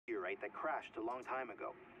meteorite that crashed a long time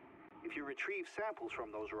ago. If you retrieve samples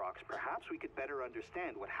from those rocks, perhaps we could better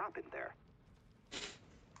understand what happened there.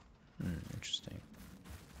 Interesting.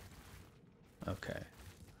 Okay.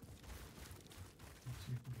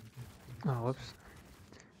 Oh, whoops.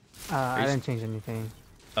 I didn't change anything.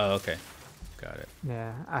 Oh, okay. Got it.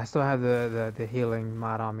 Yeah, I still have the healing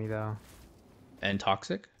mod on me though. And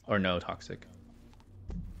toxic? Or no toxic?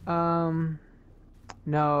 No.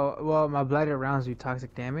 Well, my blighted rounds do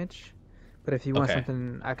toxic damage, but if you want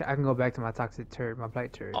something, I can go back to my toxic turret, my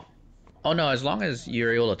blight turret. Oh no, as long as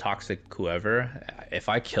you're able to toxic whoever, if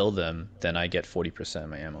I kill them, then I get 40% of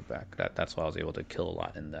my ammo back. That's why I was able to kill a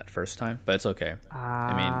lot in that first time, but it's okay.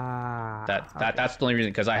 I mean, that's the only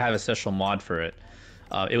reason, because I have a special mod for it.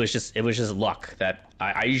 It was just luck that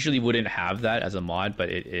I usually wouldn't have that as a mod, but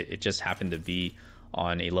it just happened to be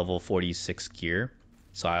on a level 46 gear,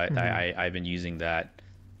 so I've been using that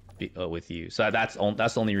with you. So that's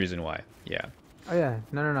the only reason why. Yeah. Oh yeah,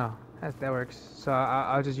 no. That works. So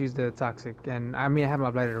I'll just use the toxic, and I mean I have my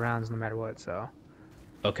blighted rounds no matter what. So.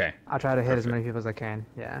 Okay. I'll try to hit as many people as I can.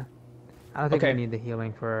 Yeah. I don't think I need the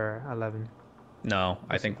healing for 11. No,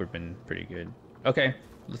 I think we've been pretty good. Okay,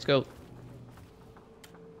 let's go.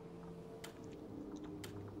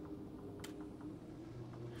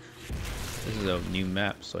 This is a new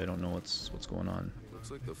map, so I don't know what's going on. Looks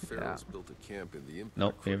like the Pharaohs built a camp in the impact.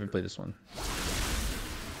 Nope, we haven't played this one.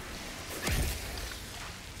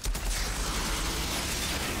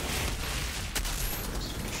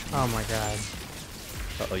 Oh my god.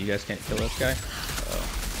 Uh-oh, you guys can't kill this guy? Uh-oh.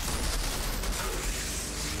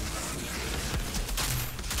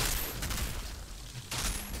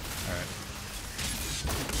 Alright.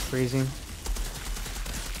 Freezing.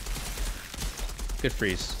 Good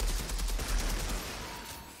freeze.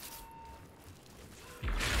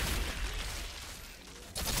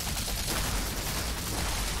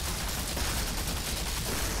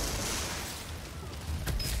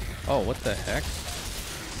 Oh, what the heck?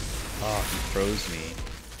 Oh, he froze me.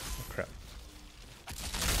 Oh, crap.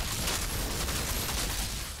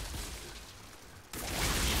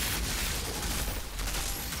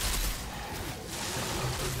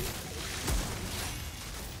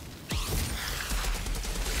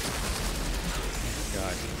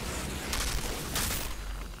 God.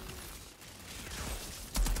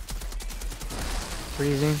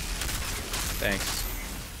 Freezing. Thanks.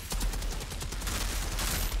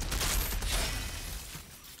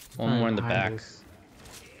 One more in the back.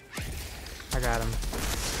 I got him.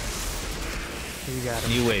 You got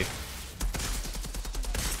him. New wave.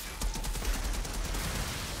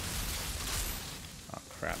 Oh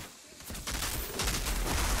crap.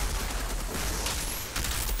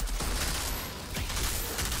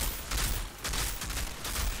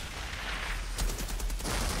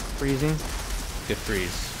 Freezing. Good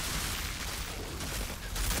freeze.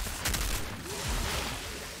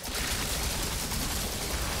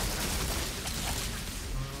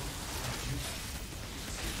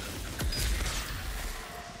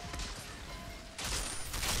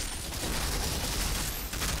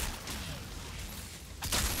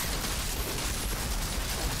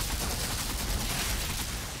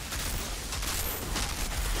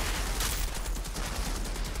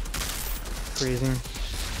 Freezing.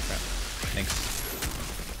 Crap. Thanks.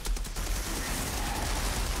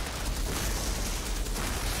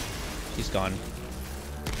 He's gone.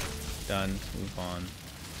 Done. Move on.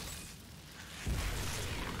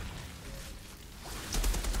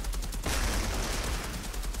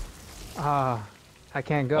 Ah, I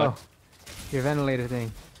can't go. What? Your ventilator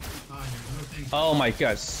thing. Oh my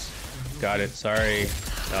gosh. Got it. Sorry.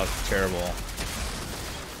 That was terrible.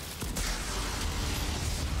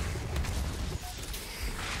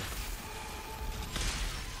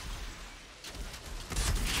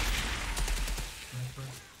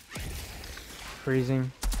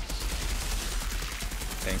 Freezing.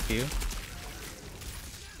 Thank you.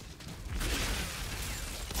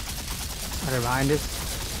 Are they behind us?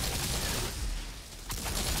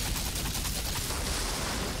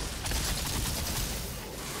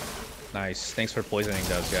 Nice. Thanks for poisoning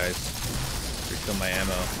those guys. Refill my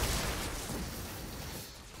ammo.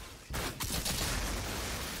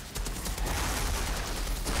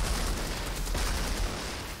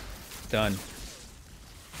 Done.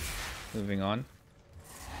 Moving on.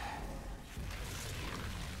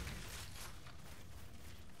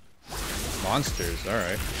 Monsters,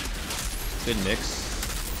 alright. Good mix.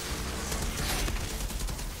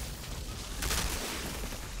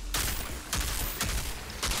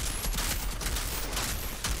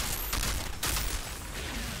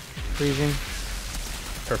 Freezing.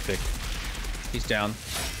 Perfect. He's down.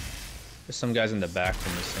 There's some guys in the back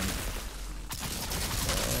we're missing.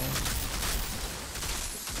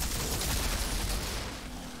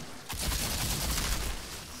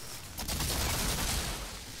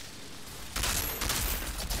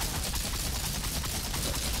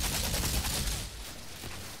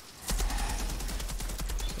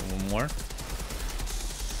 So one more.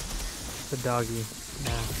 The doggy.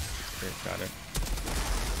 Yeah. Okay, got it.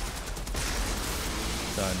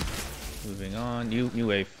 Done. Moving on. New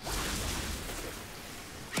wave.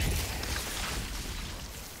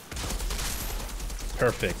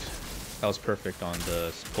 Perfect. That was perfect on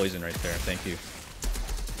the poison right there. Thank you.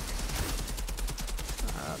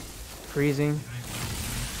 Freezing.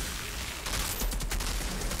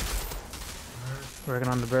 Working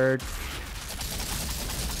on the bird.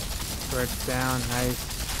 Bird's down. Nice.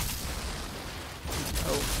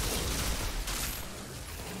 Oh.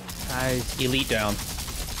 Nice. Elite down.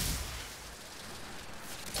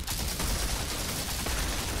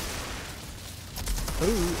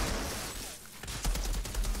 Ooh.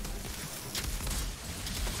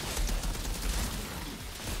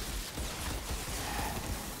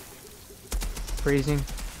 Freezing.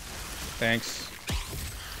 Thanks.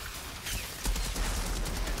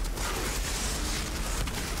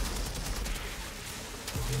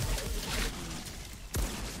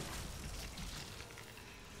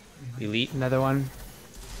 Elite. Another one.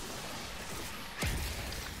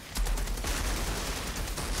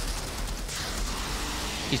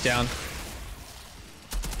 He's down.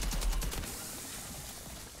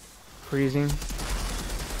 Freezing.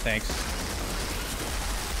 Thanks.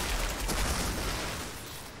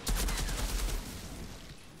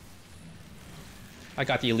 I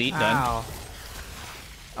got the elite done. Ow.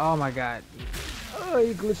 Oh my god. Oh,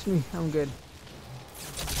 you glitched me. I'm good.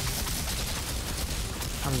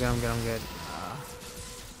 I'm good.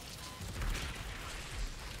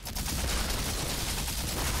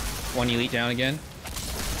 One elite down again.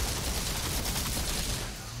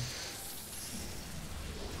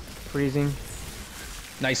 Freezing.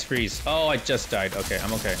 Nice freeze. Oh, I just died. Okay,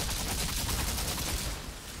 I'm okay.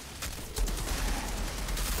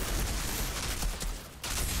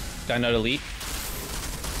 Got another elite.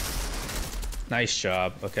 Nice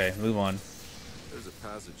job. Okay, move on. There's a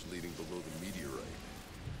passage leading below the meteorite.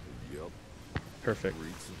 Yep. Perfect.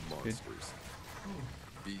 Breeds of monsters.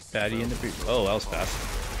 Beasts Baddie in the breach. Oh, that was fast.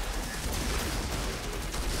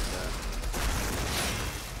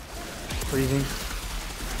 Freezing.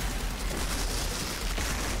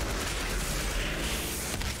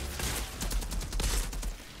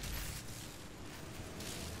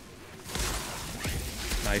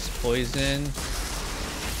 Nice poison.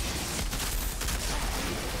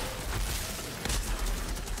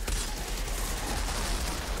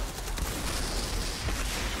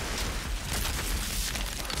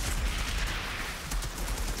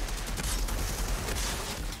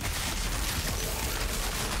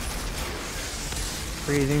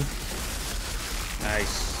 Freezing.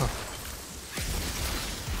 Nice. Oh.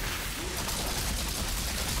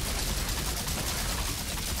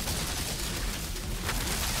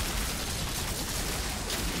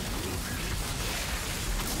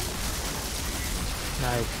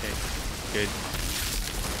 Nice. Okay, good.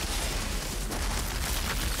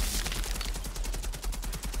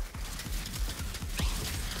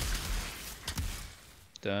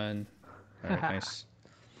 Done. Alright, nice.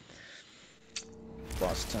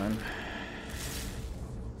 Boss time.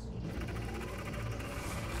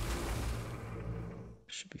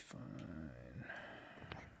 Should be fine.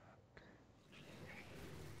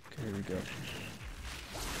 Okay, here we go.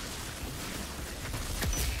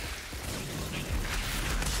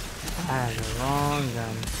 I have the wrong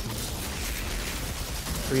gun.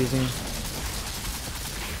 Freezing.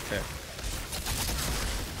 Okay.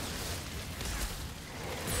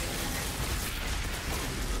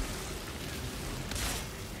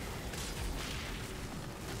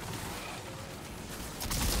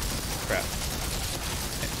 Crap.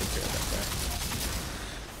 Can't take care of that guy.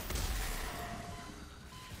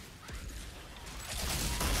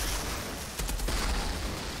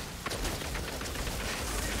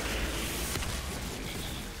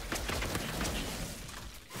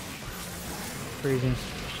 Freezing.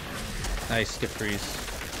 Nice, good freeze.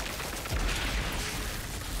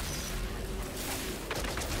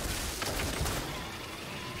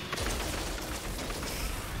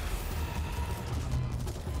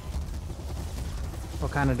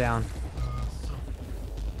 What kind of down?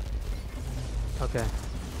 Okay.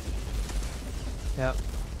 Yep.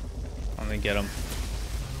 I'm gonna get him.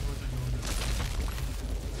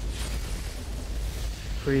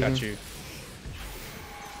 Freezing. Got you.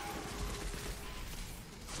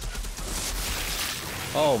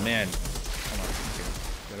 Oh man. Hold on. Okay.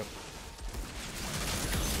 Get up.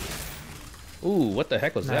 Ooh, what the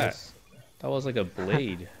heck was that? That was like a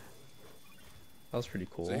blade. That was pretty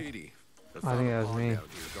cool. Zahidi, I think that was me.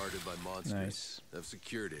 Guarded by monsters. Nice. I've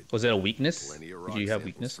secured it. Was it a weakness? Did you have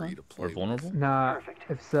weakness on? Or vulnerable? Nah,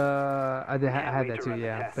 it's I had that too,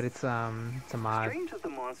 yeah. But it's a mod.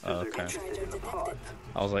 Oh, okay.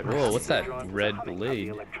 I was like, whoa, what's that red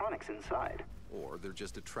blade? Or they're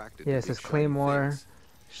just attracted Yeah, to it says big shiny Claymore, things.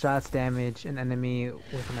 shots damage an enemy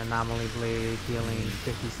with an anomaly blade, dealing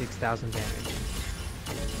 56,000 damage.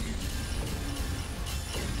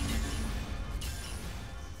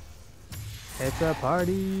 It's a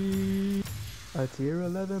party! A tier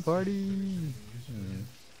 11 party!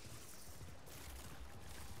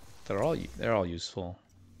 They're all useful.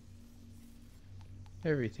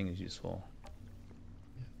 Everything is useful.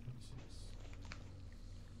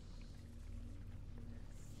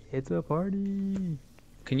 It's a party!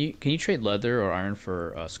 Can you trade leather or iron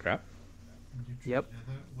for scrap? Yep.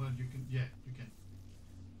 Well, you can. Yeah, you can.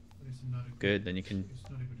 But it's not a Good. Then you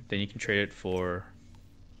can trade it for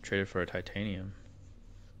a titanium.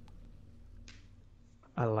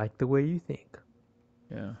 I like the way you think.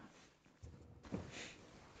 Yeah. I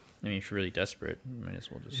mean, if you're really desperate, you might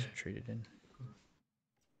as well just trade it in.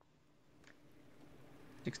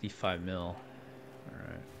 65 mil. All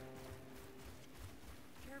right.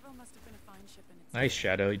 Nice,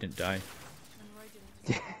 Shadow. You didn't die.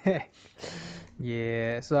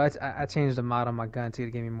 Yeah, so I changed the mod on my gun too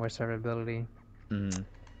to give me more survivability.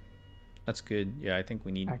 That's good. Yeah, I think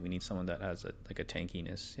we need someone that has like a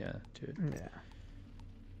tankiness. Yeah, to it. Yeah.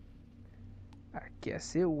 I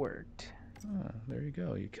guess it worked. Oh, there you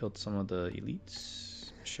go. You killed some of the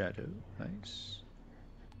elites. Shadow, nice.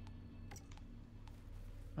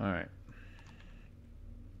 All right.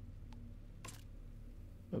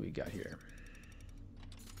 What we got here?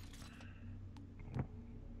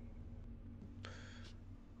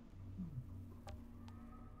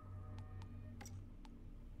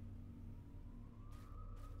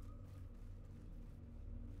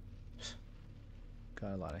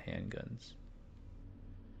 Got a lot of handguns.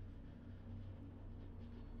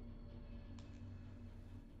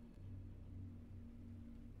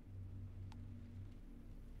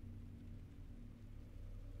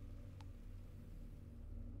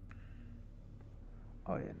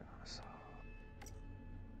 Oh yeah, no. So...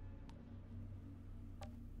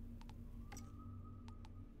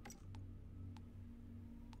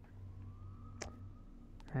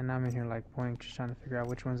 And I'm in here like pointing, just trying to figure out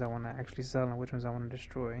which ones I want to actually sell and which ones I want to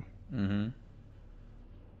destroy.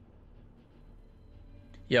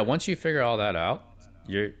 Yeah, once you figure all that out,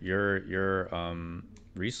 your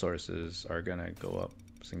resources are gonna go up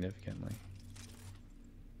significantly.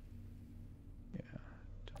 Yeah.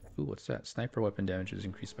 Ooh, what's that? Sniper weapon damage is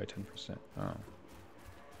increased by 10%. Oh.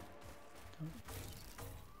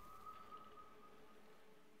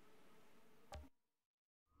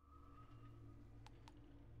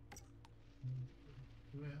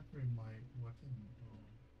 Do I upgrade my weapon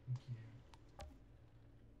or gear?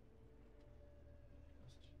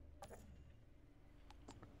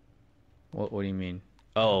 What do you mean?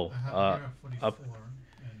 Oh, I have gear at 44,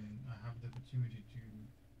 and I have the opportunity to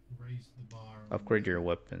raise the bar. Upgrade your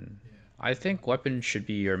weapon. Yeah. I think weapon should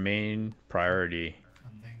be your main priority.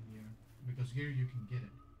 And then gear, because gear you can get it.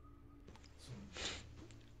 So.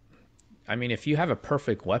 I mean, if you have a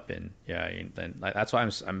perfect weapon, yeah, then that's why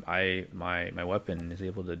my weapon is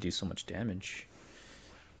able to do so much damage.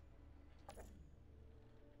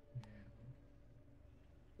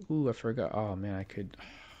 Yeah. Ooh, I forgot. Oh man, I could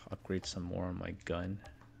upgrade some more on my gun.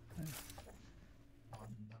 I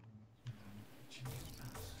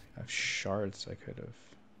have shards I could have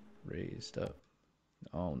raised up.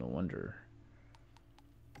 Oh, no wonder.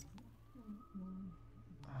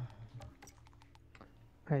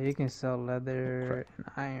 Okay, you can sell leather and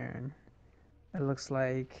iron. It looks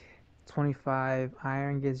like 25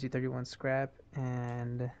 iron gives you 31 scrap,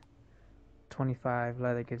 and 25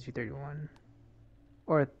 leather gives you 31.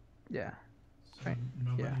 Or, yeah. So right.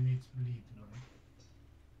 Nobody needs bleed,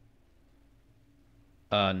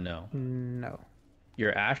 right? No. No.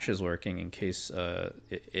 Your ash is working in case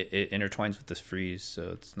it intertwines with this freeze,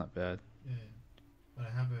 so it's not bad. Yeah, but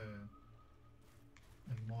I have a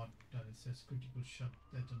mod that it says critical shot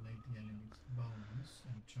detonate the enemy's bones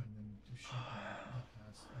and turn them into shotgun that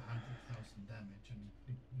has 100,000 damage and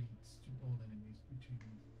it bleeds to all enemies between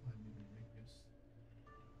 5-meter radius.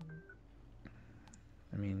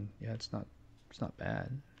 I mean, yeah, it's not bad.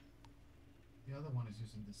 The other one is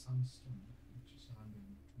using the sunstone, which is 120,000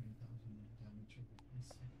 damage over 3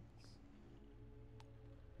 seconds.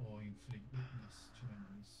 Or in inflict weakness to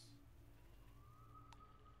enemies.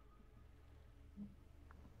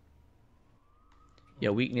 Yeah,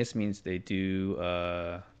 weakness means they do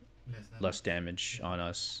less damage damage on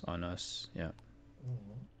us. Yeah. Or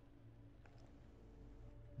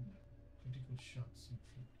no, critical shots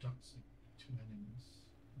inflict toxic to enemies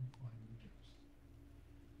and 5 meters.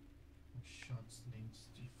 Or shots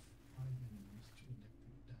links to 5 enemies to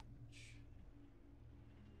electric damage.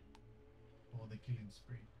 Or the killing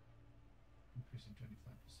spree, increasing 25%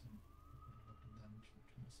 weapon damage for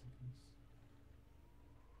 20 seconds.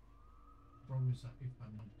 Problem is that if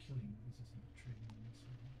I'm not killing, this isn't triggering.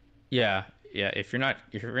 So Yeah. If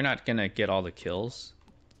you're not gonna get all the kills,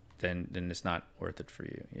 then it's not worth it for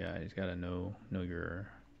you. Yeah, you gotta know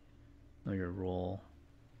your role.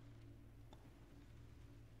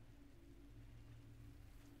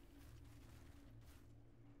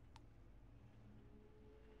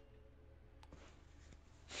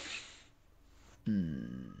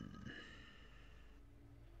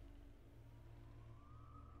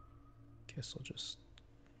 Guess I'll just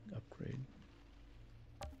upgrade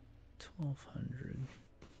 1200.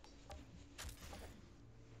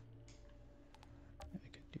 I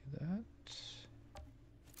could do that.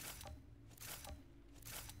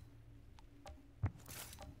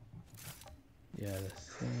 Yeah, the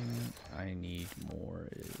thing I need more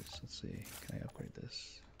is, let's see, can I upgrade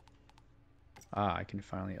this? Ah, I can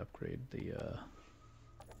finally upgrade the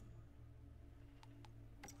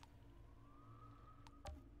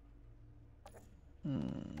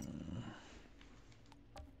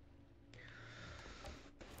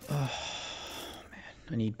Oh man,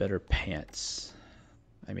 I need better pants.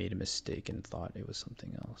 I made a mistake and thought it was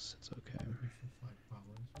something else. It's okay.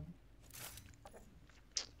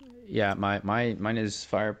 Yeah, mine is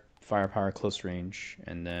firepower close range,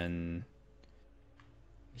 and then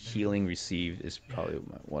healing received is probably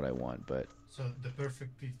what I want. But so the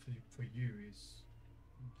perfect fit for you is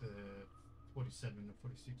the 47 or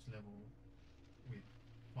 46 level with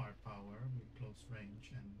firepower with close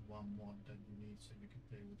range and one mod that you need so you can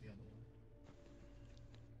play with the other one.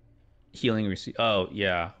 Healing receive. Oh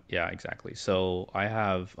yeah, exactly. So I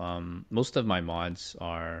have most of my mods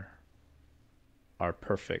are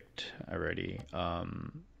perfect already.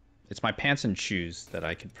 It's my pants and shoes that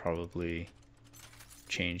I could probably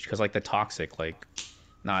change, because like the toxic, like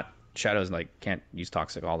not shadows, like can't use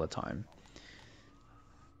toxic all the time,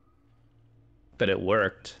 but it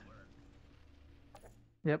worked.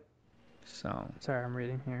 Yep. So sorry, I'm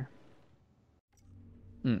reading here.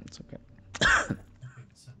 It's okay.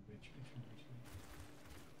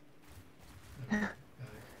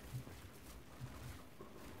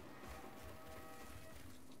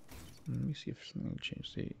 Let me see if something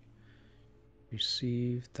changed. They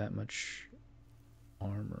received that much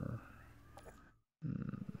armor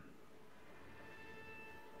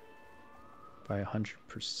by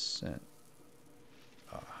 100%.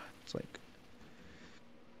 It's like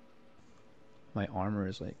my armor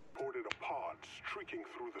is like ported a pod streaking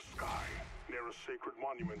through the sky near a sacred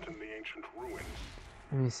monument in the ancient ruins.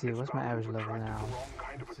 Let me see, what's my average level now?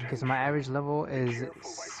 Okay, so my average level is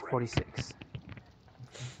 46.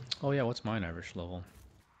 Oh yeah, what's mine average level?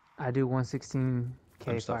 I do 116k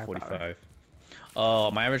firepower. 45.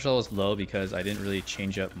 Oh, my average level is low because I didn't really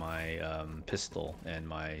change up my pistol and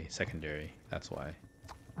my secondary. That's why.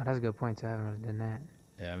 Oh, that's a good point too. I haven't really done that.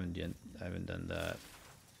 Yeah, I haven't done that.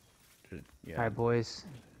 Yeah. All right, boys.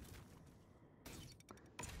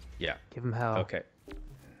 Yeah. Give him hell. Okay.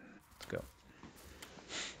 Let's go.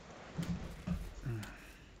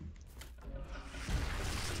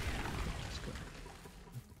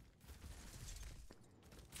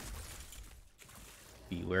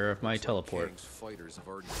 Beware of my teleport. Fighters have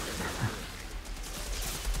already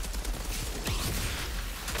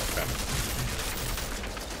Okay.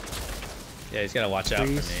 Yeah, he's gotta watch out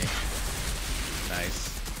for me. Nice.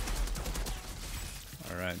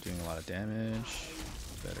 Alright, doing a lot of damage.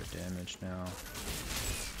 Better damage now.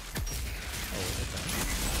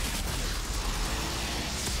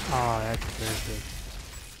 Oh, that's perfect.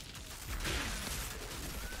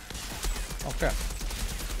 Okay.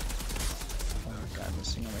 Oh my god, I'm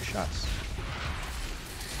missing all my shots.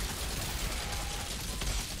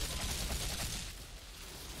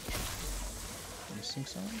 Missing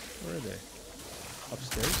someone? Where are they?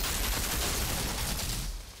 Upstairs?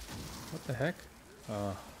 What the heck?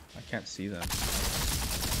 I can't see them.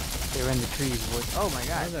 They're in the trees, boys. Oh my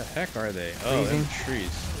god. Where the heck are they? Oh, they're in the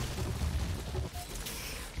trees.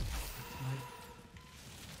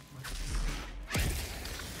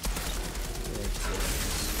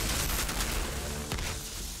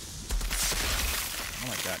 Oh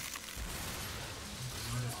my god.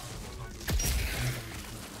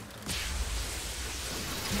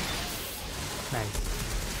 Nice.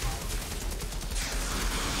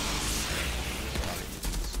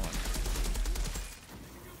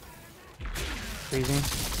 Freezing.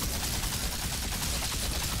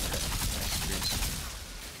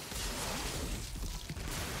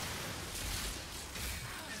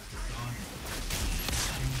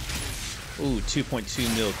 Ooh,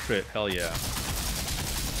 2.2 mil crit. Hell yeah.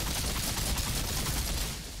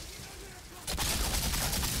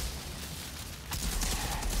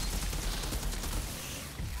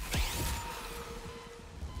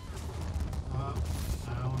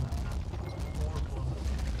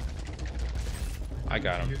 I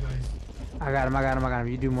got him. I got him.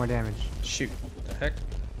 You do more damage. Shoot. What the heck?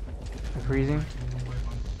 I'm freezing.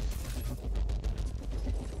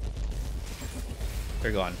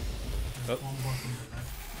 They're gone. Oh.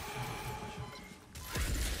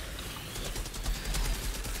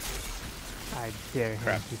 I dare him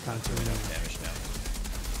Crap. to come to me. Damage now.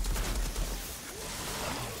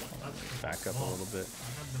 Back up a little bit.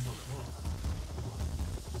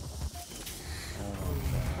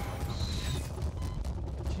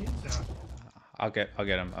 I'll get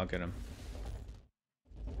him.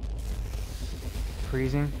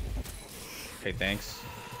 Freezing. Okay, thanks.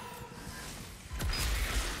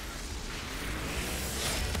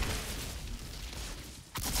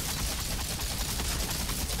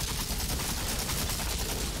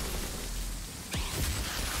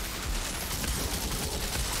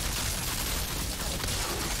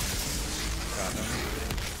 Got him.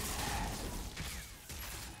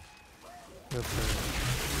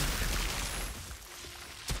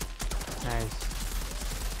 Nice.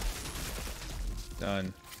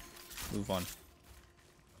 Done. Move on.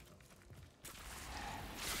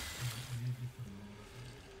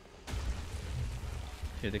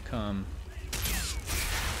 Here they come.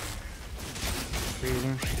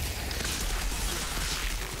 Freezing.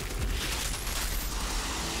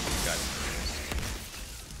 Got it.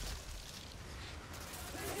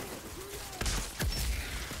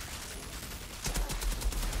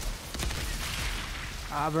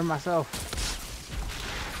 I burned myself.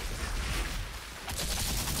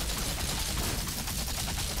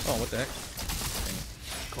 Oh, what the heck?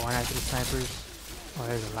 Going after the snipers. Oh,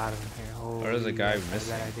 there's a lot of them here. Oh, there's a guy that's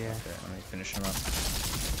missing. a bad idea. Okay, let me finish him up.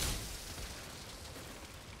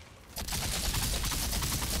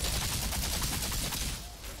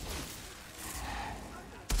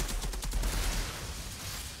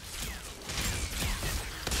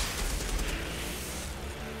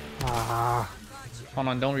 Ah, Hold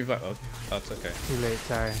on, don't revive. Oh, that's okay. too late.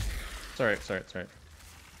 Sorry. It's alright, it's alright, it's alright.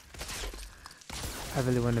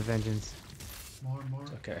 Heavily won the vengeance. More.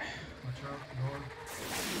 It's okay. Watch out, Lord.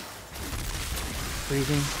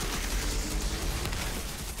 Freezing.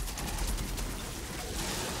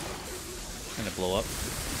 Gonna blow up.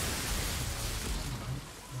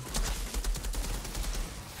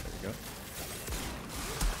 There we go.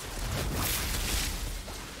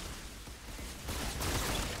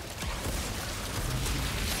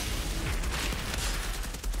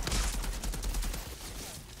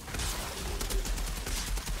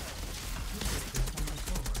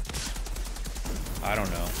 I don't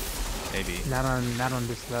know. Maybe. Not on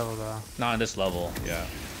this level though. Not on this level, yeah.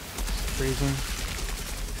 Freezing.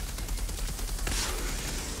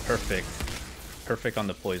 Perfect. Perfect on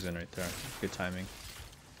the poison right there. Good timing.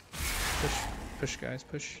 Push. Push, guys.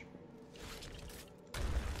 Push.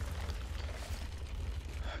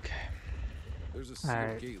 Okay. There's a sealed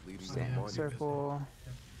Alright. gate leading to the Stay in the monument. circle.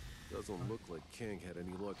 Doesn't look like Kang had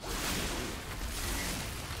any luck.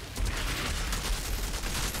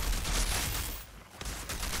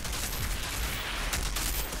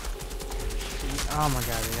 Oh my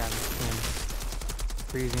god, they got me skinned.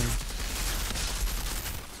 Freezing.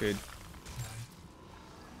 Good.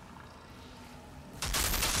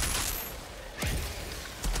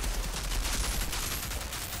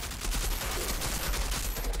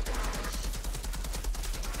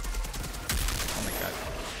 Oh my god.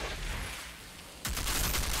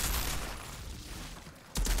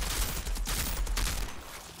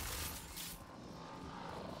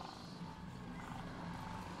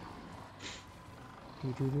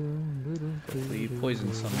 Hopefully you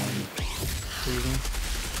poison someone. Freezing.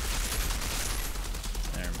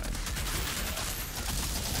 Never mind.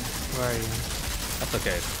 Where are you? That's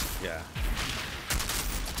okay. Yeah.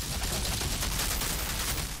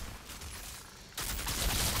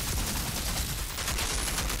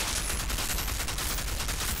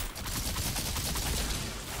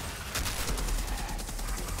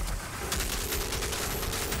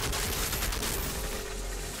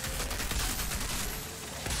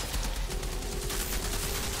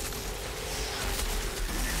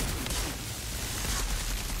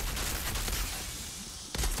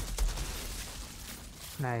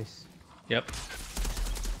 Nice. Yep.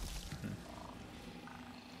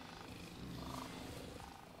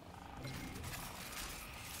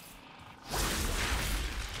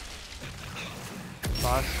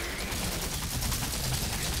 Boss.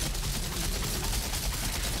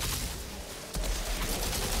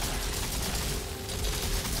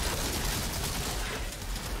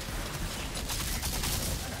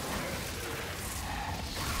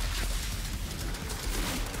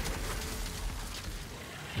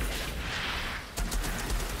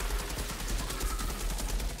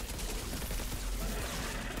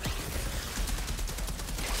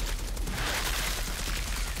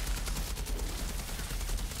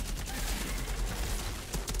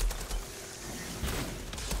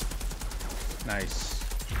 Nice.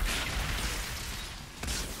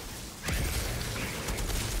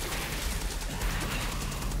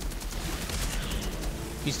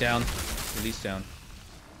 He's down. Release down.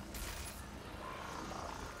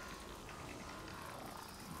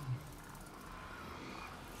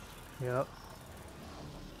 Yep.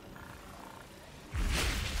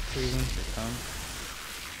 Freezing. They come.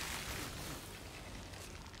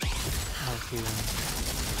 Oh, freezing.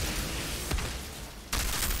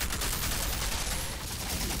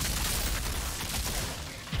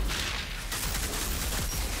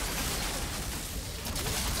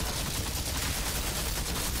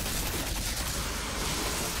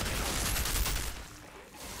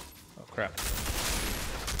 Crap.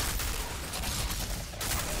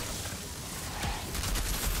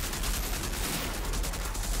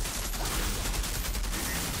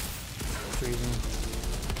 Freezing.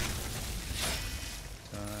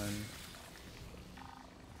 Done.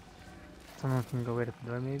 Someone can go wait at the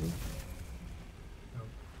door, maybe?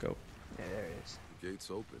 Go. Yeah, there it is. The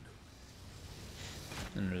gate's open.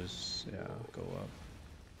 And just, yeah, go up.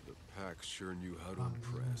 The pack sure knew how to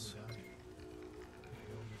impress.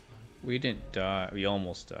 We didn't die. We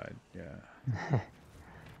almost died. Yeah.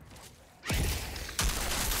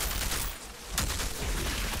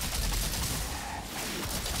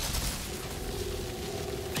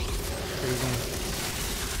 Freezing.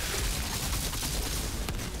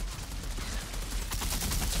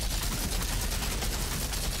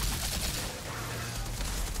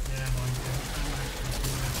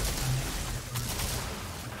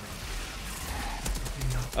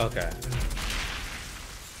 Okay.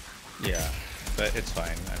 Yeah, but it's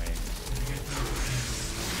fine. I mean,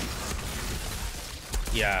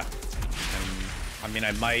 yeah. I mean,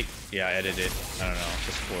 I might, yeah, edit it. I don't know,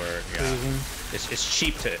 just for, yeah. It's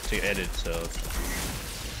cheap to edit, so.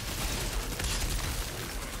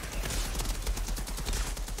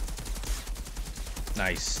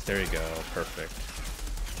 Nice. There you go. Perfect.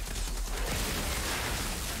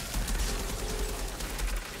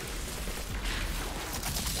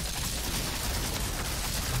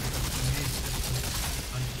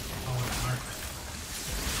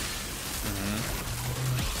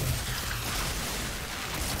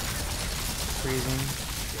 Freezing.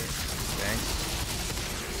 Thanks.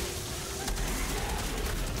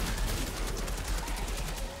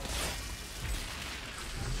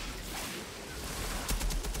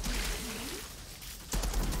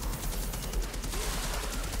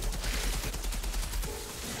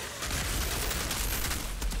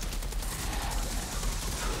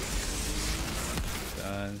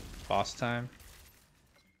 Done. Boss time.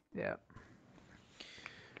 Yeah.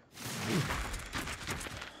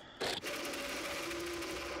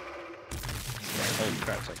 Holy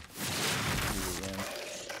crap, it's like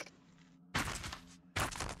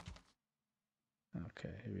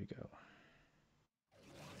okay, here we go.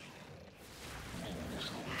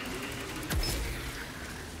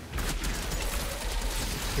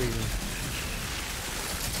 Freezing.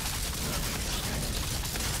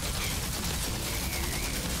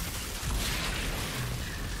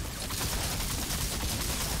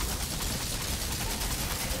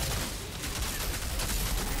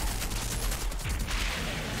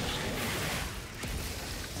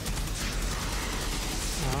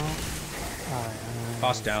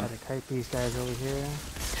 Boss down. Try to kite these guys over here.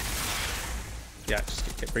 Yeah,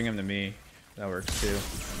 just bring him to me. That works too.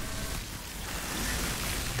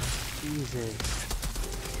 Jesus.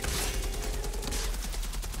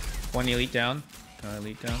 One elite down.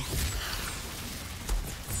 Elite down.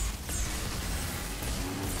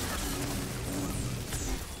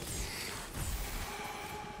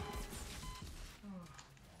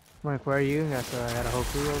 Mike, where are you? I got a whole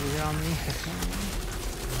crew over here on me.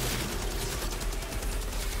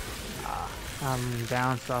 I'm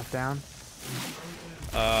down, soft down.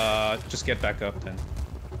 Just get back up then.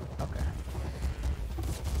 Okay.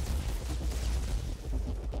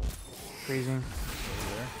 Freezing.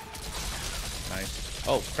 Nice.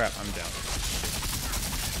 Oh crap, I'm down.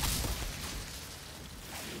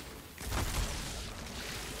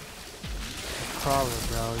 Crawler,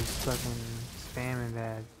 bro. He's fucking spamming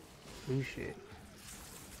that blue shit.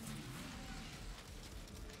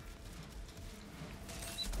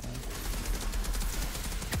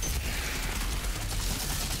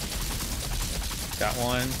 Got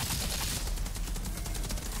one.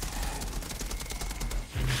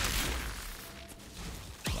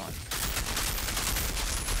 Come on.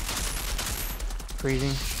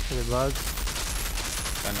 Freezing for the bug.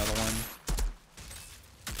 Got another one.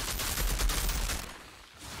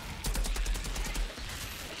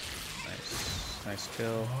 Nice. Nice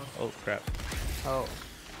kill. Oh crap. Oh.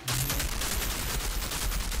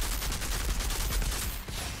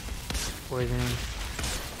 Poisoning.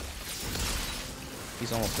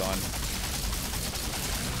 He's almost gone.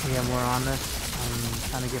 We have more on us. I'm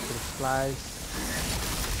trying to get for the supplies.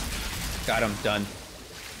 Got him. Done.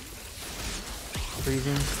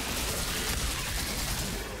 Freezing.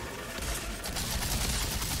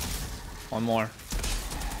 One more.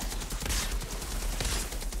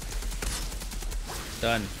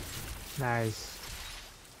 Done. Nice.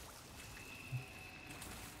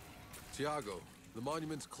 Tiago, the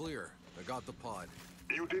monument's clear. I got the pod.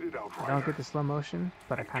 You did it, Outrider. I don't get the slow motion,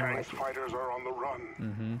 but I kind of Gang's like it. fighters are on the run.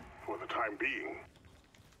 Mm-hmm. For the time being.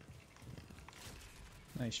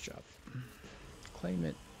 Nice job. Claim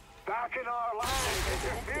it. Back in our land,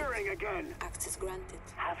 interfering again. Access granted.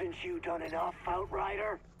 Haven't you done enough,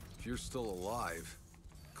 Outrider? If you're still alive,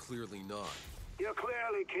 clearly not. You're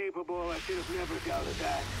clearly capable. I should have never doubted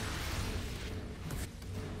that.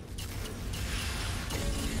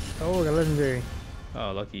 Oh, got legendary.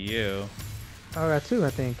 Oh, lucky you. Oh, I got two, I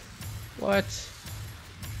think. What?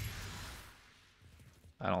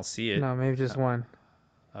 I don't see it. No, maybe just one.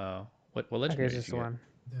 Oh, what I legendary guess did just you get? one.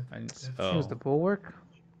 I didn't s- It oh, was the bulwark.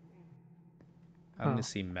 I'm gonna oh.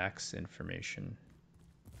 see max information.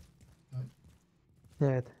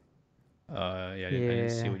 Yeah. Yeah, I didn't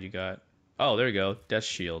see Yeah. what you got. Oh, there you go. Death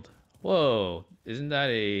shield. Whoa, isn't that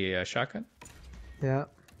a shotgun? Yeah.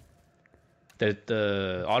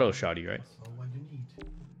 The auto shotty, right? That's all what you need.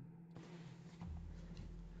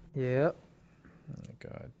 Yep. Oh my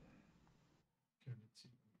god. Okay, let's see.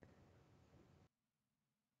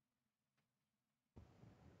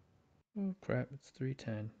 Oh crap, it's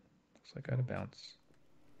 310. Looks like I gotta bounce.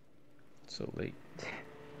 It's so late.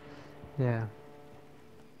 Yeah.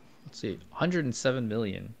 Let's see. 107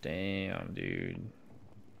 million. Damn, dude.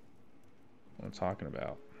 What I'm talking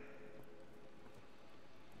about.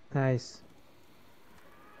 Nice.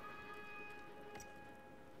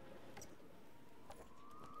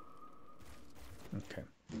 Okay.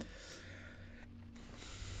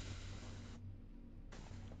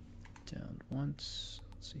 Down once.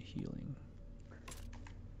 Let's see, healing.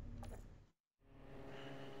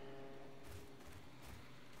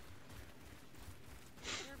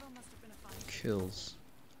 Kills.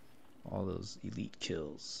 All those elite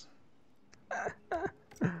kills.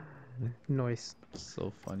 Nice.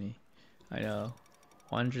 So funny. I know.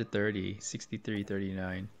 130, 63,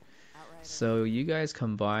 39. So you guys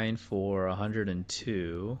combine for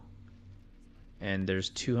 102. And there's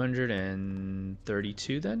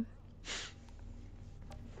 232 then?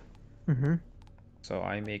 Mm-hmm. So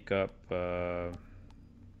I make up about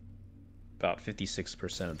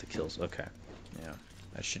 56% of the kills. Okay. Yeah.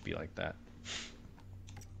 That should be like that.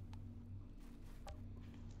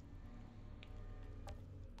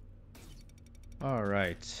 All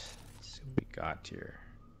right. Let's see what we got here.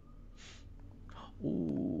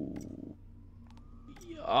 Ooh.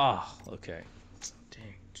 Ah, okay.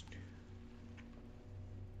 Dang.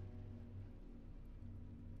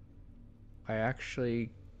 I actually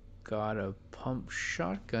got a pump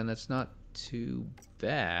shotgun that's not too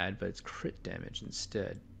bad, but it's crit damage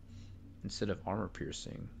instead of armor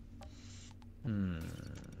piercing.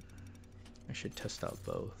 I should test out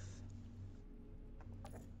both.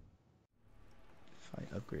 If I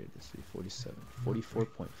upgrade this to 47,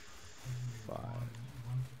 44.5. One to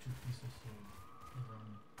two pieces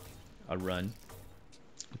around A run,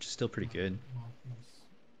 which is still pretty good. one piece.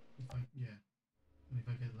 If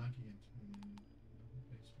I get lucky and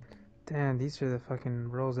replace one. Damn, these are the fucking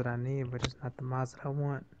rolls that I need, but it's not the mods that I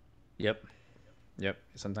want. Yep.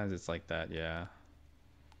 Sometimes it's like that, yeah.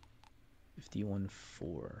 51.4.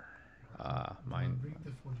 Do I Mine. bring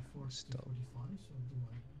the 44 to still. 45, so do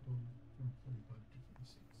I go from 45 to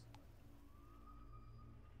 46?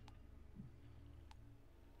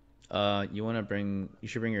 You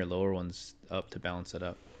should bring your lower ones up to balance it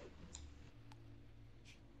up.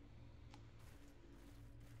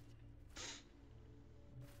 Okay,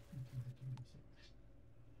 give me a sec.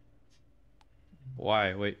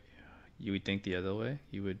 Why? Wait, you would think the other way?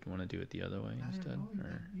 You would want to do it the other way instead? I don't know,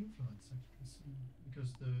 or? influence actually,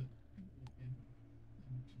 because the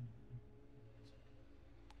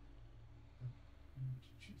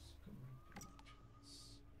choose correct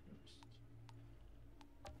first.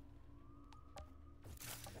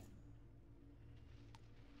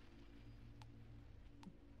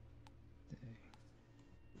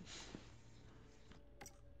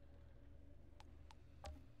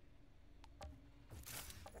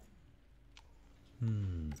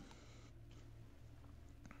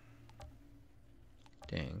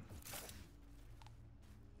 Dang.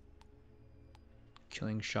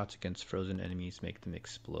 Killing shots against frozen enemies make them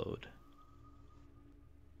explode.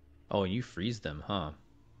 Oh, you freeze them, huh?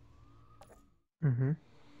 Mm-hmm.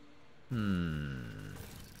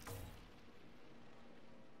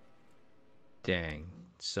 Dang.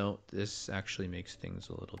 So this actually makes things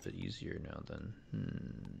a little bit easier now then.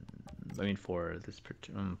 I mean for this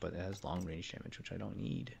but it has long range damage, which I don't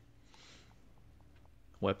need.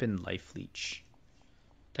 Weapon life leech.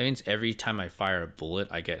 That means every time I fire a bullet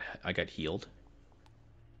I get healed.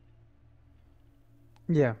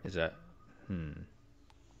 Yeah. Is that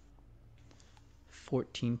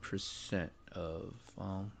 14% of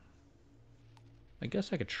I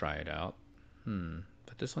guess I could try it out.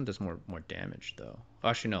 But this one does more damage though. Oh,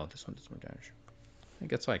 actually no, this one does more damage. I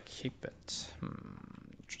guess I keep it.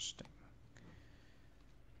 Interesting.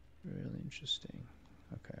 Really interesting.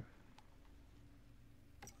 Okay.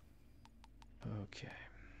 Okay.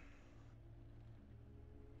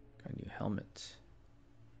 Got a new helmet.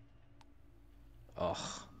 Ugh.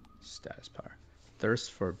 Status power.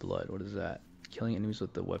 Thirst for blood. What is that? Killing enemies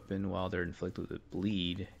with the weapon while they're inflicted with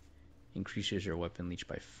bleed increases your weapon leech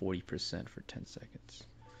by 40% for 10 seconds.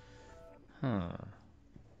 Huh.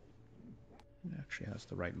 It actually has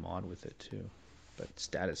the right mod with it too. But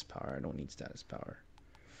status power, I don't need status power.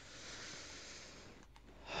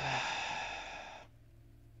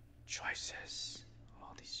 Choices.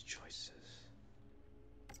 All these choices.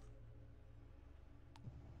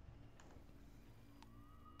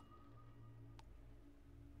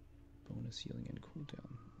 Bonus healing and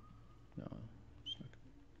cooldown. No. It's not good.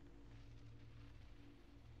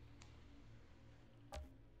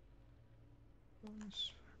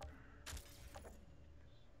 Bonus.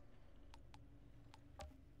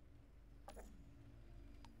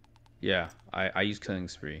 Yeah, I use killing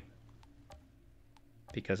spree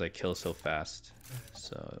because I kill so fast,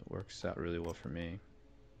 so it works out really well for me.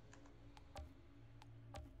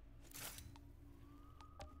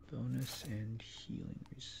 Bonus and healing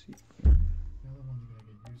receipt. The other one you're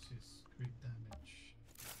gonna get use is crit damage.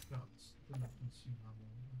 Shots do not consume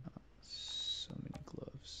ammo. So many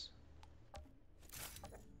gloves.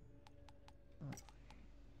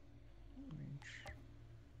 Range.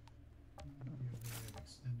 Your way of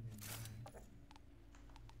extending the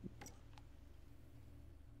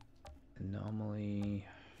Anomaly.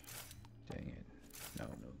 Dang it. No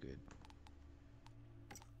good.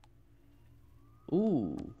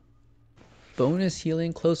 Ooh. Bonus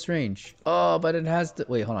healing close range. Oh, but it has the...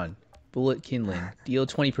 Wait, hold on. Bullet kindling. Deal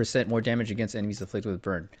 20% more damage against enemies afflicted with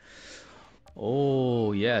burn.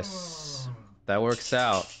 Oh, yes. That works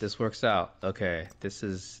out. This works out. Okay. This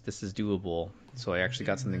is doable. So I actually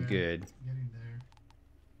got something good.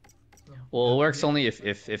 Well, it works only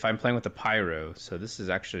if I'm playing with the pyro, so this is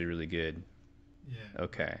actually really good. Yeah.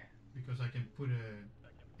 Okay. Because I can put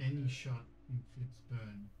any shot inflicts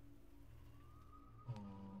burn.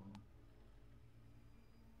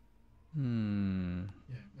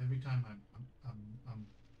 Yeah, every time I'm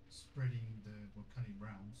spreading the volcanic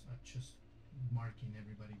rounds, I'm just marking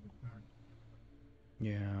everybody with burn.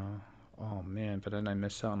 Yeah. Oh man, but then I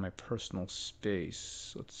miss out on my personal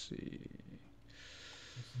space. Let's see.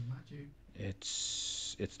 Magic.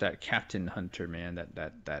 It's that Captain Hunter, man.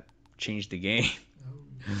 That changed the game.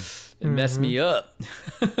 Oh. It messed me up.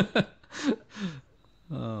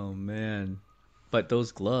 Oh man. But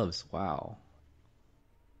those gloves, wow.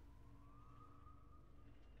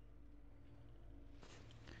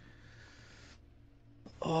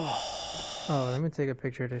 Oh, let me take a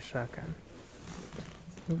picture of this shotgun.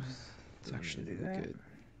 Oops. It's actually really good.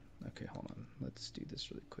 Okay, hold on. Let's do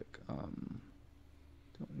this really quick.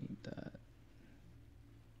 Don't need that.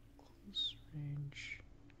 Close range.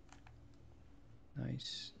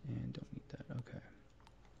 Nice. And don't need that. Okay.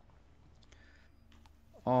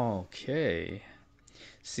 Okay.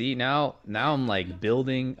 See, now I'm like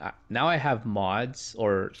building. Now I have mods,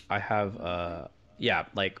 or I have yeah,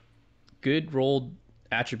 like good rolled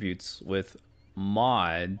attributes with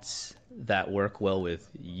mods that work well with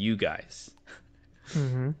you guys.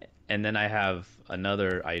 and then I have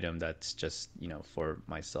another item that's just, you know, for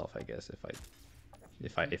myself, I guess,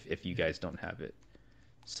 if you guys don't have it.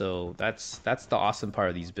 So that's the awesome part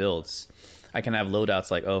of these builds. I can have loadouts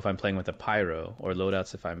like, oh, if I'm playing with a pyro, or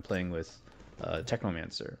loadouts if I'm playing with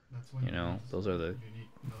Technomancer. You know, those are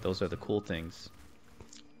the cool things.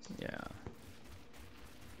 Yeah.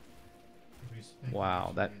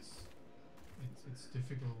 Wow, that. It's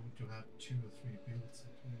difficult to have 2 or 3 builds.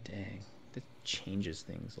 Dang, that changes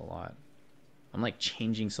things a lot. I'm like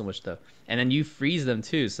changing so much stuff, and then you freeze them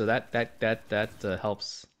too, so that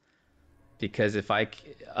helps. Because if I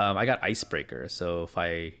got icebreaker, so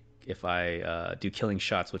if I do killing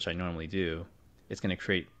shots, which I normally do, it's gonna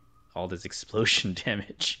create all this explosion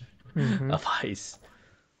damage of ice.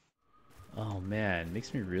 Oh man,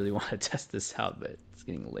 makes me really want to test this out, but it's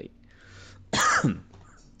getting late.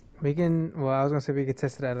 We can. Well, I was gonna say we could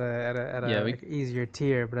test it at a like easier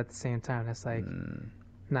tier, but at the same time, that's like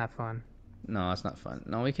not fun. No, it's not fun.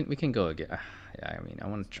 No, we can go again. Yeah, I mean,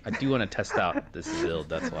 I do want to test out this build.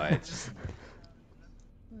 That's why it's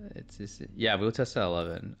just yeah. We'll test out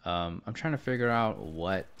 11. I'm trying to figure out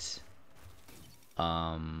what There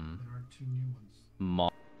are 2 new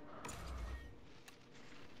ones.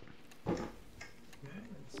 Yeah,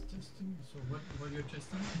 it's testing. So what you're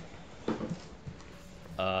testing?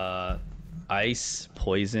 Ice,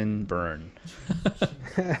 poison, burn.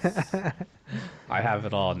 I have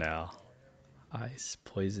it all now. Ice,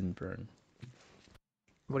 poison, burn.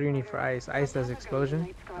 What do you need for ice? Ice does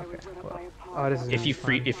explosion. Okay. Well, oh, this is. If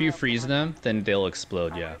you freeze them, then they'll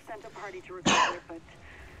explode. Yeah.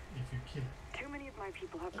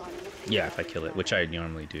 Yeah, if I kill it, which I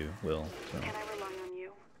normally do, will. So.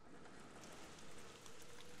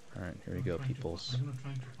 All right, here we go, peoples.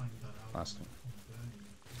 Last one.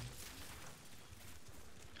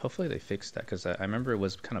 Hopefully they fixed that, because I remember it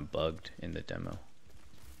was kind of bugged in the demo.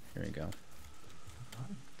 Here we go.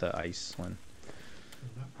 The ice one.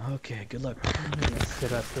 Okay, good luck.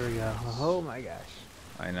 Sit up, here we go. Oh my gosh.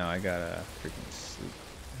 I know, I gotta freaking sleep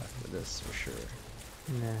after this for sure.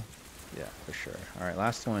 Yeah. Yeah, for sure. Alright,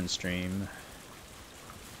 last one, stream.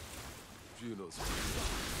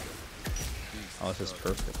 Oh, this is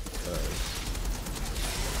perfect.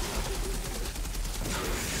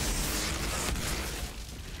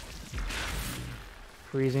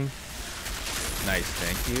 Freezing. Nice,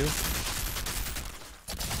 thank you.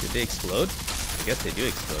 Did they explode? I guess they do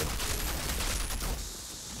explode.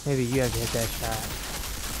 Maybe you have to hit that shot.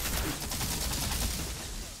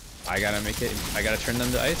 I gotta turn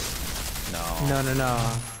them to ice? No.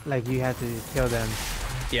 No. Like you have to kill them.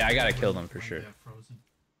 Yeah, I gotta kill them for sure.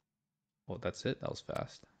 Well, that's it. That was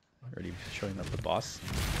fast. Already showing up the boss.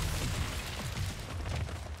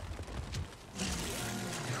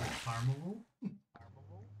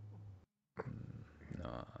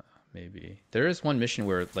 No, maybe. There is one mission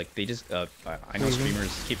where like they just I know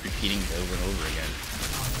streamers keep repeating it over and over again.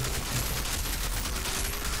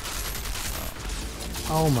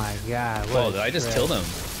 Oh my god. Whoa, did I just kill them?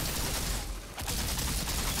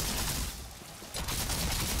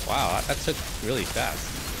 Wow, that took really fast.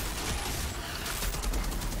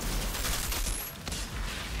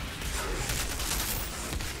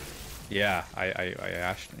 Yeah, I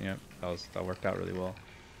ashed. Yeah, that worked out really well.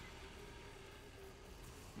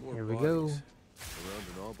 Here we go. Around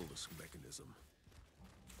an obelisk mechanism.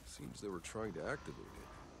 Seems they were trying to activate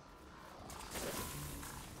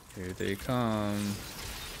it. Here they come.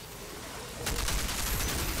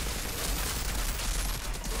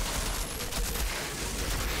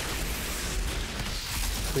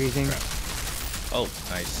 Freezing. Crap. Oh,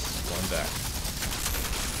 nice. Going back.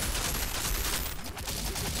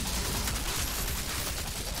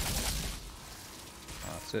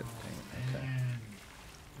 Oh, that's it. Dang, okay.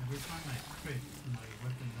 Every time I crit, my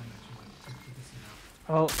weapon damage went 50% up.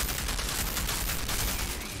 Oh.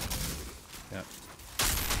 Yep.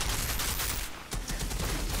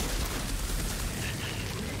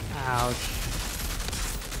 Ouch.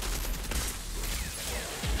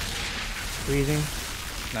 Freezing.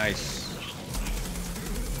 Nice.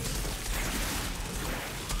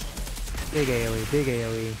 Big AoE, big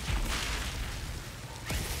AoE.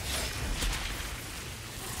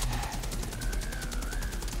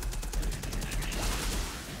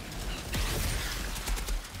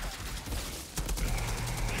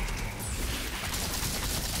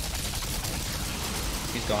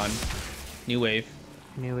 He's gone. New wave.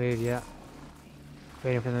 New wave, yeah.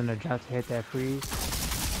 Waiting for them to drop to hit that freeze.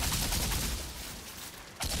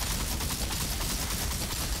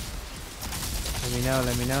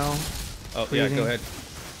 Let me know. Oh, Freezing. yeah, go ahead.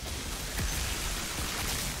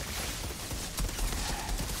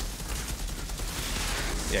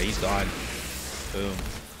 Yeah, he's gone. Boom.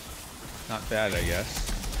 Not bad, I guess.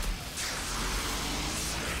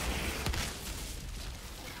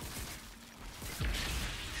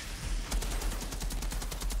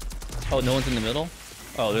 Oh, no one's in the middle?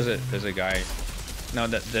 Oh, there's a guy. No,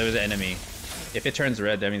 there's an enemy. If it turns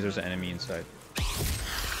red, that means there's an enemy inside.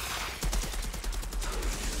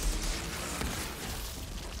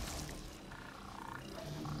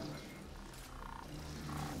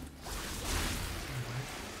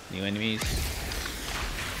 New enemies.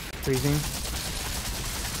 Freezing.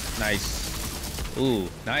 Nice. Ooh,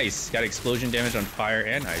 nice. Got explosion damage on fire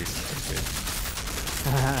and ice. That's good.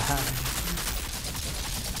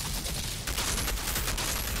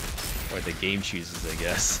 Or the game chooses, I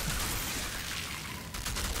guess.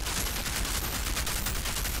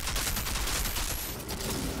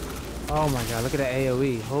 Oh my god, look at that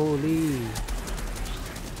AoE. Holy.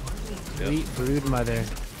 Sweet brood mother.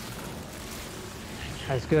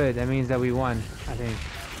 That's good. That means that we won, I think.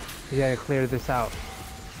 We gotta clear this out.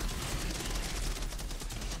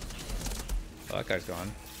 Oh, that guy's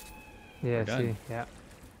gone. Yeah, done. see, yeah.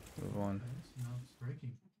 Move on. Now it's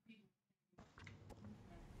breaking.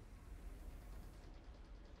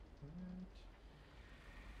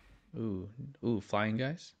 Ooh, flying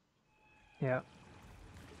guys? Yeah.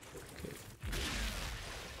 Okay.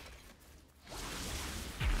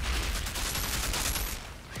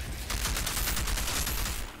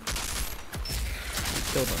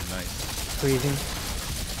 Killed him, nice. Freezing.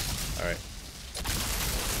 Alright.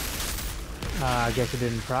 I guess it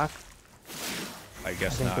didn't proc. I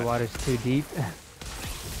guess I think not. the water's too deep.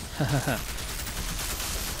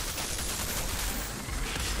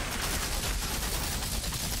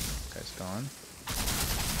 Guy's gone.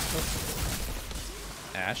 Oh.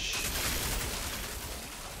 Ash.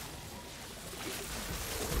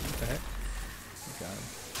 What the heck? Got him.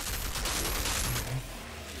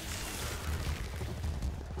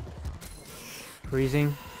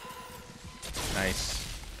 Freezing. Nice.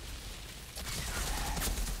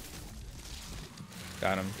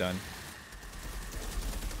 Got him, done.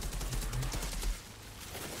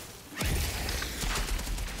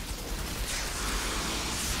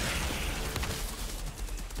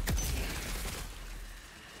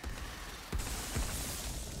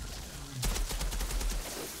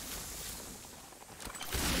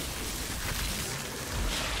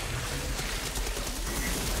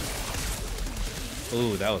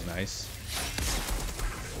 Ooh, that was nice.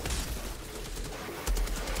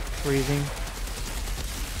 Freezing.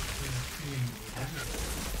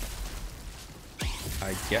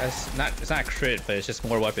 I guess not. It's not crit, but it's just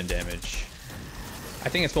more weapon damage. I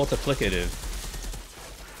think it's multiplicative.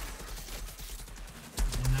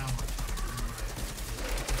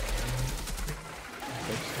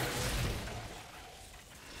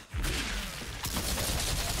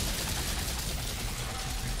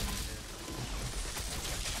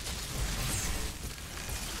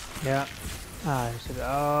 Yeah. Ah,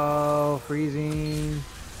 oh, freezing.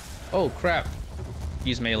 Oh crap!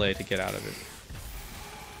 Use melee to get out of it.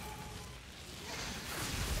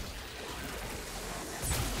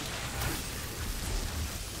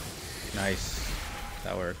 Nice.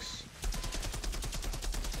 That works.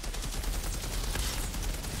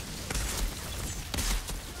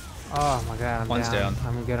 Oh my god, I'm One's down.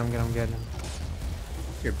 I'm good, I'm good, I'm good.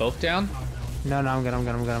 You're both down? No, I'm good, I'm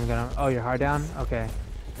good, I'm good, I'm good. Oh, you're hard down? Okay.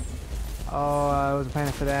 Oh, I wasn't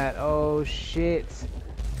planning for that. Oh shit.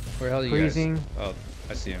 Where the hell are you Freezing. guys? Oh,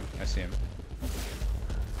 I see him. I see him.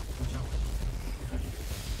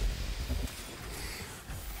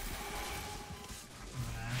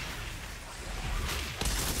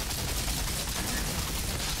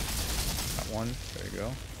 Got one. There you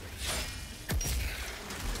go.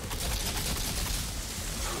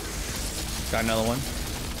 Got another one.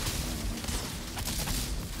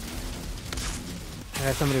 I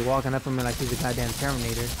got somebody walking up on me like he's a goddamn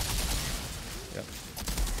Terminator. Yep.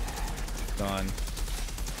 Gone.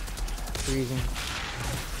 Freezing.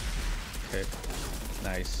 Okay.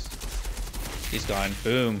 Nice. He's gone.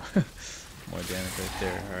 Boom. More damage right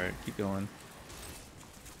there. Alright, keep going.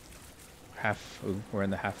 Ooh, we're in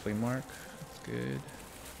the halfway mark. That's good.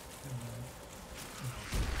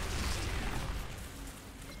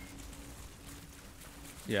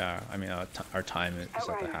 Yeah, I mean, our time is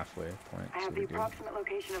at the halfway point. I have the approximate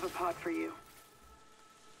location of a pod for you.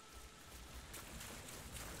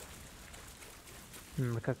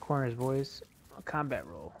 Look at corners, boys. A combat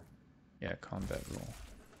roll. Yeah, combat roll.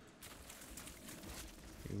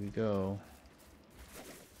 Here we go.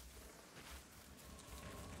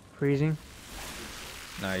 Freezing.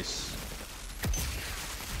 Nice.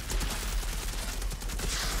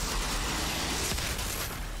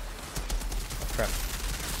 crap.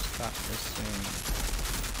 Stop missing.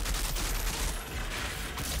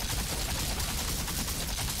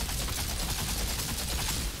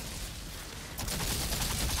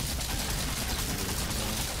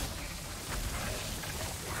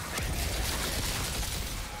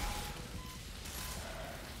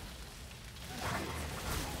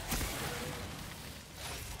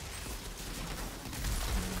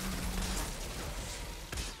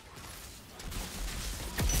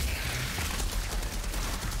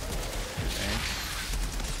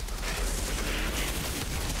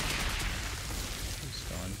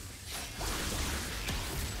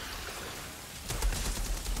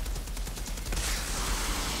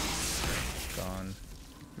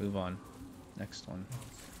 Move on. Next one.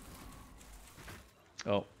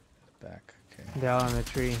 Oh, back. Okay. They're all on the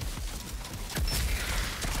tree.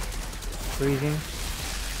 Freezing.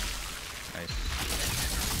 Nice.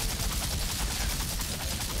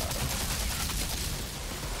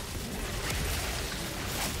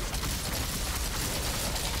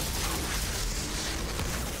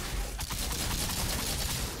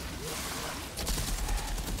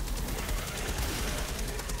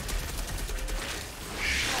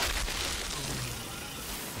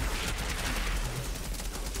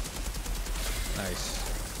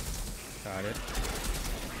 Got it.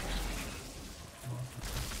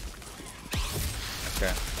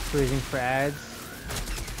 Okay. Freezing for ads.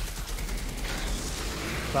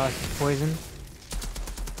 Boss is poison.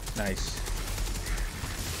 Nice.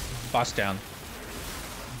 Boss down.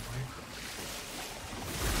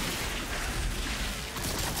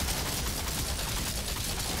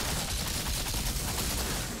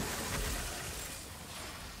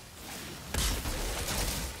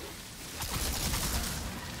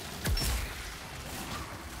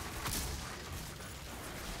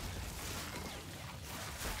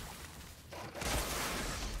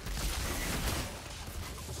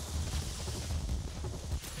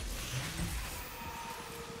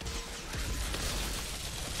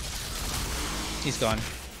 He's gone.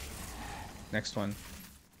 Next one.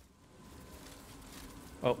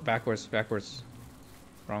 Oh, backwards, backwards.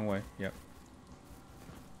 Wrong way, yep.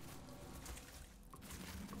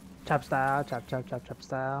 Chop style, chop, chop, chop, chop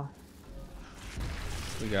style.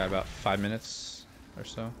 We got about 5 minutes or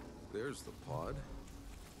so. There's the pod.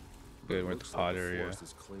 Good, we're at the pod area. The forest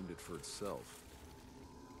has claimed it for itself.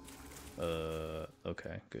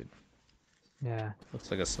 Okay, good. Yeah. Looks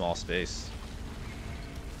like a small space.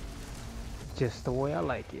 Just the way I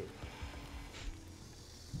like it.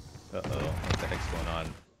 Uh-oh, what the heck's going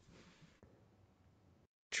on?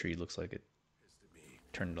 Tree looks like it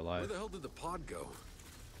turned alive. Where the hell did the pod go?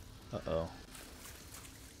 Uh-oh.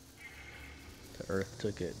 The earth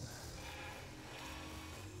took it.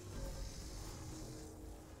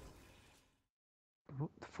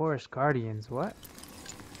 Forest Guardians, what?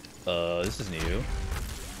 This is new.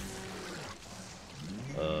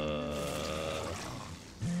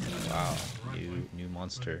 Wow, new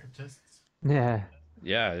monster. Yeah.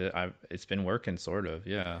 Yeah, it's been working sort of,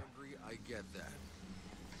 yeah. I get that.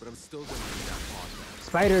 But I'm still gonna need that pod back.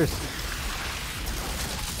 Spiders!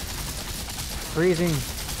 Freezing.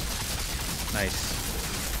 Nice.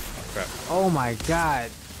 Oh crap. Oh my god.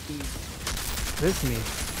 This me.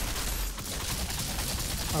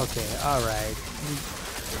 Okay, alright.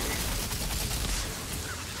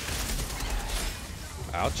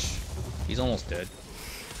 Ouch. He's almost dead.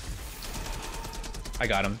 I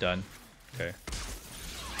got him, done. Okay.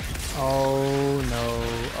 Oh no,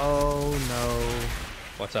 oh no.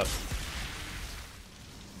 What's up?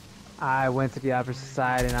 I went to the opposite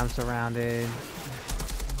side and I'm surrounded.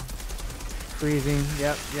 Freezing,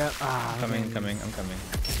 yep. Ah, I'm coming, I'm coming.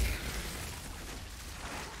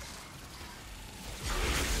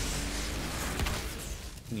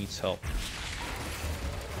 Needs help.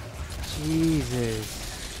 Jesus.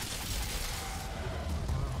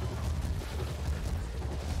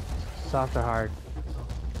 Soft or hard?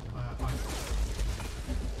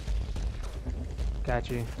 Got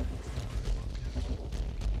you.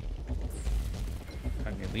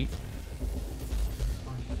 I'm elite.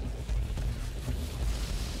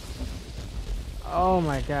 Oh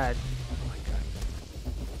my god.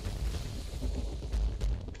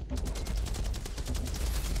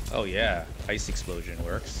 Oh yeah, ice explosion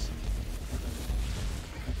works.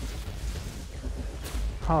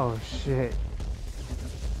 Oh shit.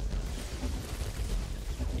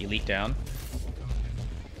 Elite down.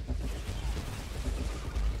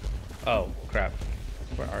 Oh crap.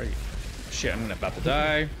 Where are you? Shit, I'm about to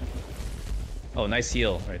die. Oh, nice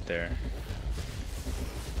heal right there.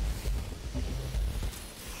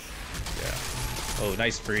 Yeah. Oh,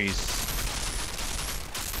 nice freeze.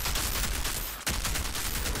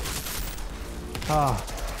 Oh.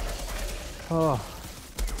 Oh.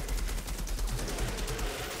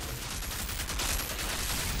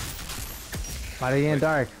 Why are they getting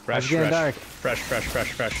dark? Fresh, getting dark. Fresh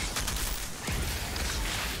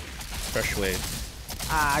wave.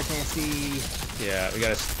 Ah, I can't see. Yeah, we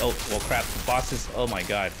gotta. Oh, well, crap. The boss is. Oh my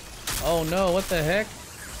god. Oh no, what the heck?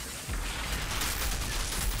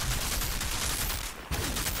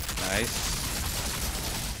 Nice.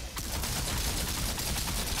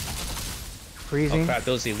 Freezing. Oh crap,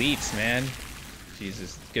 those elites, man.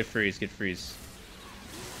 Jesus. Good freeze, good freeze.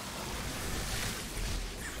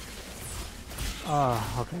 Oh,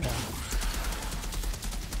 okay.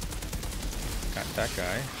 Got that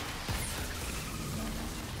guy.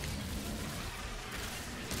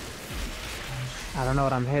 I don't know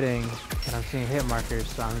what I'm hitting, but I'm seeing hit markers,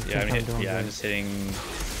 so I'm Yeah, doing good. I'm just hitting.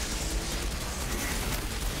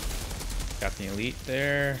 Got the elite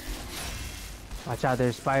there. Watch out,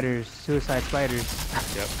 there's spiders, suicide spiders.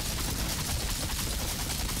 Yep.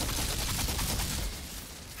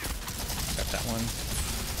 Got that one.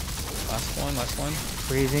 Last one.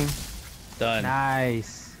 Freezing. Done.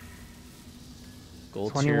 Nice.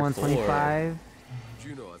 Gold 21, tier 4. 25.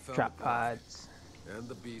 Juno, I found Drop the box. pods. And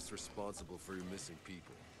the beast responsible for your missing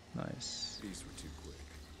people. Nice. Beasts were too quick.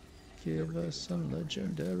 Give us some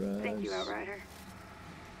legendaries. Thank you, Outrider.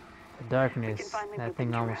 The darkness. We can finally That put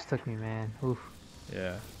thing them to almost rest. took me, man. Oof.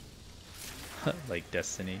 Yeah. Like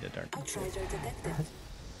Destiny, the darkness. Outrider detected.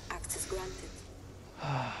 Access granted.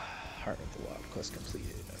 Heart of the Wild quest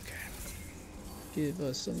completed. Okay. Give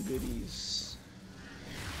us some goodies.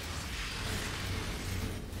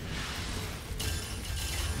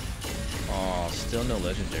 Oh, still no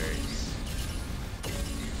legendaries.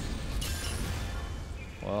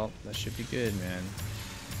 Well, that should be good, man.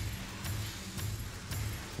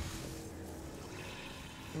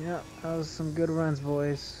 Yeah, that was some good runs,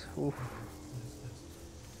 boys. Oof.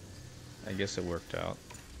 I guess it worked out.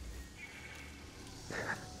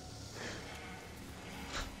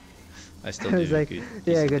 I still It do was like, good.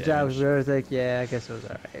 yeah, decent good job. damage. We were like, yeah, I guess it was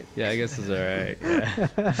alright. Yeah, I guess it's alright. Yeah.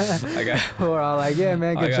 I got. We're all like, yeah,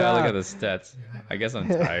 man, I good gotta look at job. the stats. I guess I'm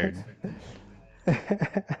tired.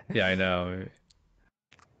 Yeah, I know.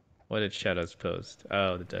 What did Shadows post?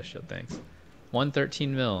 Oh, the Death Shield, thanks.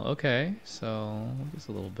 113 mil. Okay, so it's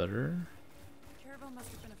a little better.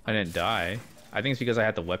 I didn't die. I think it's because I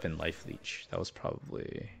had the weapon life leech. That was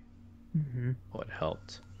probably what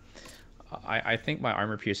helped. I think my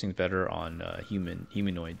armor piercing is better on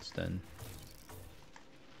humanoids then,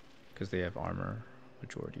 because they have armor.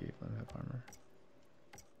 Majority of them have armor.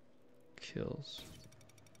 Kills.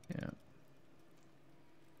 Yeah.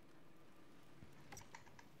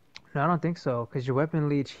 No, I don't think so, because your weapon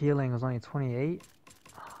leech healing was only 28.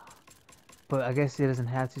 But I guess it doesn't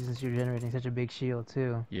have to since you're generating such a big shield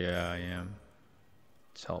too. Yeah, I am.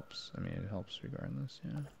 It helps. I mean, it helps regardless,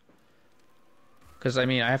 yeah. Because, I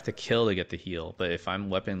mean, I have to kill to get the heal, but if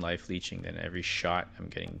I'm weapon life leeching, then every shot I'm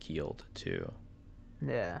getting healed too.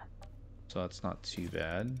 Yeah. So that's not too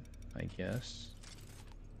bad, I guess.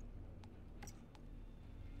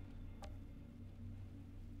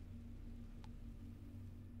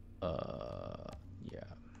 Yeah.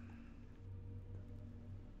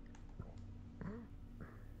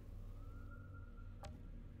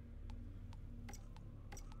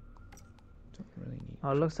 Don't really need.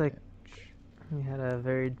 Oh, it looks like we had a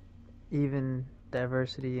very even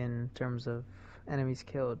diversity in terms of enemies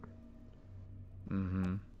killed.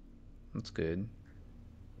 Mm-hmm. That's good.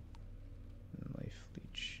 Life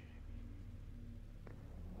leech.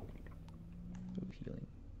 Ooh, healing.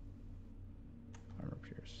 Armor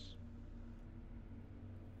pierce.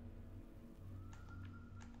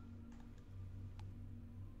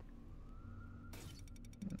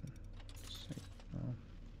 Sight, no.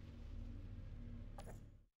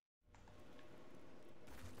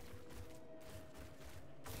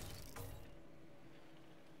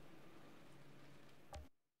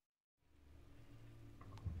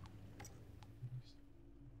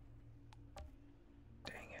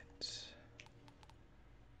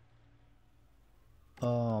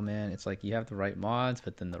 Oh man, it's like you have the right mods,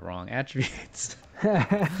 but then the wrong attributes.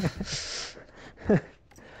 It's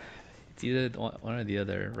either one or the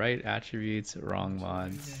other. Right attributes, wrong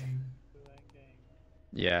mods.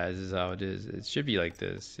 Yeah, this is how it is. It should be like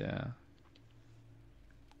this, yeah.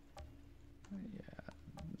 Yeah,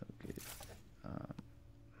 no good.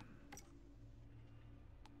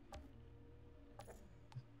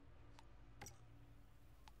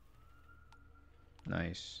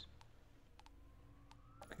 Nice.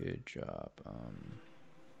 Good job.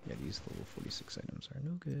 Yeah, these level 46 items are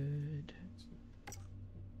no good. It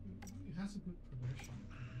has a good progression.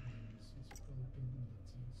 It's well built.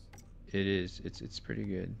 It is. It's pretty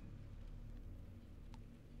good.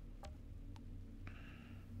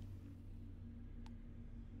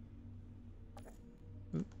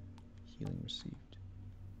 Oop. Healing received.